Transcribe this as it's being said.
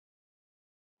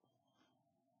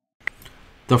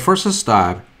The first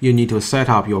step, you need to set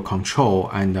up your control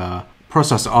and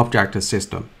process object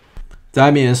system.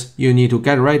 That means you need to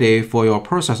get ready for your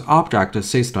process object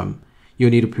system. You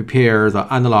need to prepare the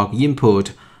analog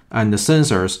input and the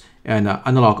sensors and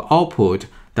analog output,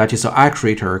 that is the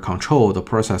actuator control the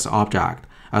process object,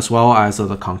 as well as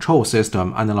the control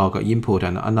system analog input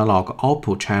and analog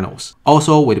output channels.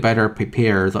 Also, we'd better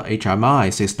prepare the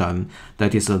HMI system,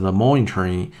 that is the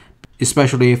monitoring,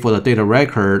 especially for the data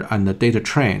record and the data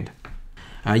trend.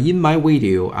 In my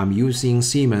video, I'm using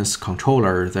Siemens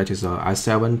controller, that is a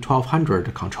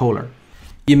S7-1200 controller.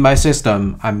 In my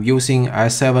system, I'm using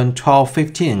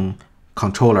S7-1215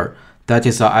 controller, that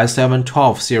is a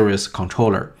S7-12 series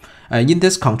controller. And in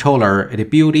this controller,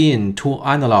 it built in 2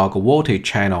 analog voltage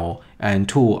channel and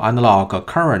 2 analog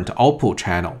current output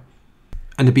channel.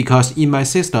 And because in my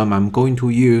system, I'm going to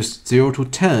use 0 to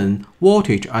 10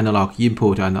 voltage analog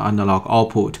input and analog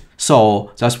output.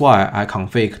 So that's why I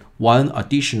configured 1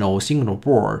 additional signal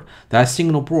board. That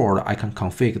signal board, I can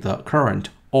configure the current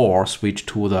or switch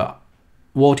to the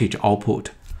voltage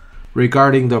output.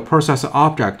 Regarding the process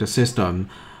object system,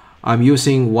 I'm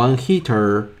using 1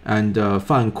 heater and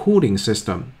fan cooling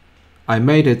system. I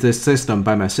made this system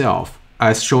by myself,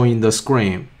 as shown in the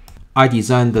screen. I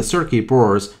designed the circuit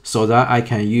boards so that I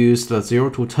can use the 0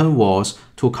 to 10 volts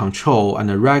to control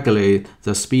and regulate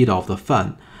the speed of the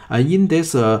fan. And in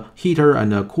this heater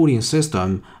and cooling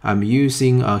system, I'm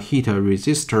using a heater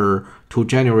resistor to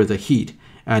generate the heat,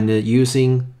 and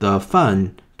using the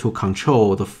fan to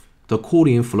control the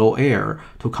cooling flow air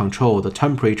to control the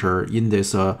temperature in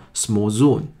this small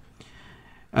zone.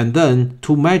 And then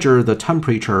to measure the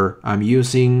temperature, I'm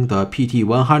using the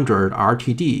PID01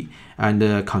 RTD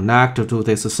and connect to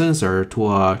this sensor to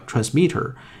a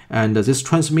transmitter. And this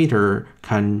transmitter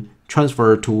can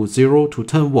transfer to 0 to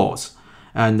 10 volts.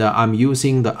 And I'm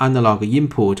using the analog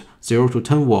input 0 to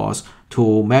 10 volts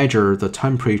to measure the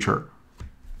temperature.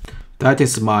 That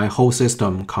is my whole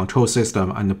system, control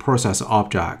system, and process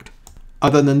object.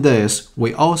 Other than this,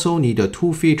 we also need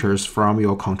 2 features from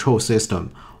your control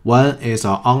system. One is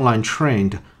an online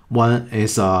trend, one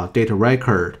is a data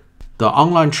record. The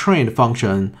online trend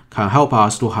function can help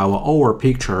us to have an overall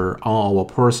picture on our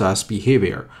process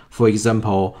behavior. For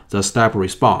example, the step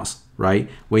response, right?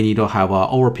 We need to have an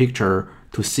overall picture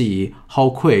to see how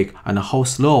quick and how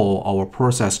slow our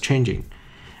process changing.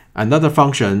 Another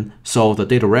function, so the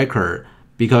data record,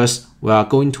 because we are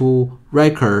going to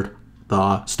record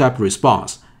the step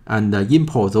response and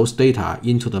import those data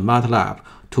into the Matlab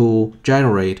to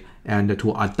generate and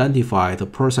to identify the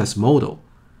process model.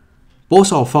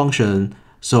 Both are functions,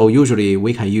 so usually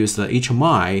we can use the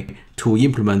HMI to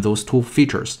implement those 2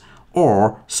 features,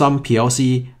 or some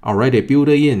PLC already built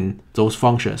in those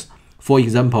functions. For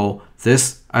example,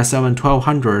 this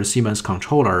S7-1200 Siemens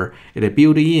controller, it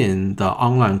built in the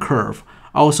online curve.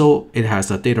 Also, it has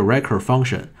a data record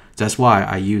function. That's why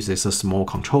I use this small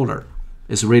controller.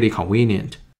 It's really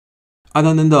convenient.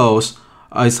 Other than those,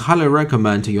 it's highly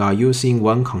recommend you are using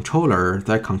 1 controller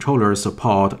that controller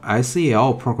support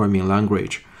SCL programming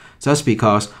language. That's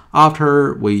because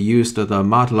after we used the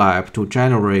Matlab to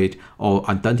generate or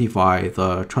identify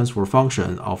the transfer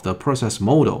function of the process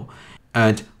model,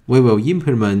 and we will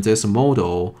implement this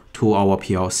model to our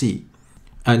PLC.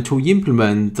 And to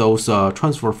implement those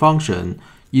transfer function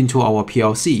into our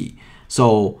PLC,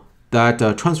 so that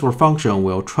transfer function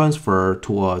will transfer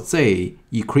to a Z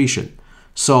equation.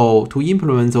 So to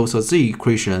implement those Z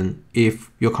equation, if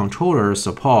your controller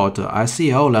support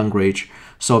SCL language,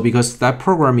 so because that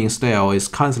programming style is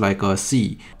kind of like a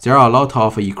C, there are a lot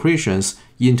of equations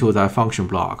into that function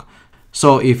block.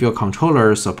 So if your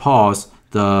controller supports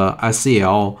the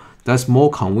SCL, that's more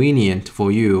convenient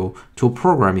for you to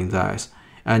programming that.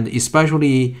 And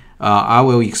especially, I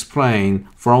will explain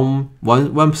from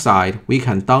one website, we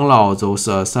can download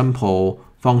those sample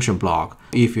function block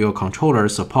if your controller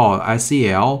support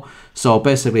SCL. So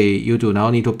basically, you do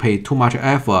not need to pay too much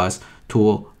effort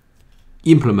to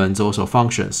implement those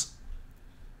functions.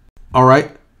 All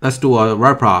right, let's do a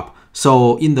wrap up.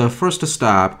 So in the first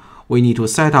step, we need to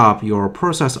set up your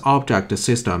process object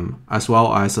system as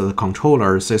well as the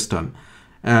controller system.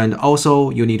 And also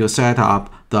you need to set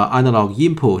up the analog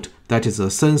input, that is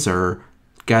the sensor,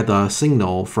 get the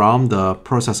signal from the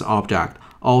process object.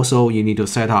 Also, you need to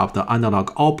set up the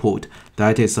analog output,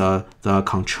 that is the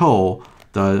control,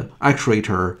 the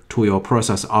actuator to your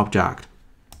process object.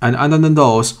 And other than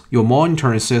those, your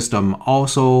monitoring system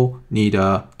also need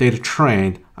a data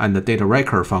trend and the data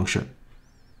record function.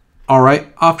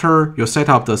 Alright, after you set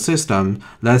up the system,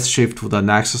 let's shift to the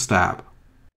next step.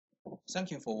 Thank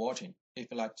you for watching. If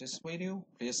you like this video,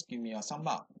 please give me a thumb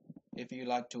up. If you'd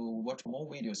like to watch more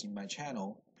videos in my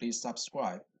channel, please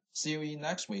subscribe. See you in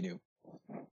next video.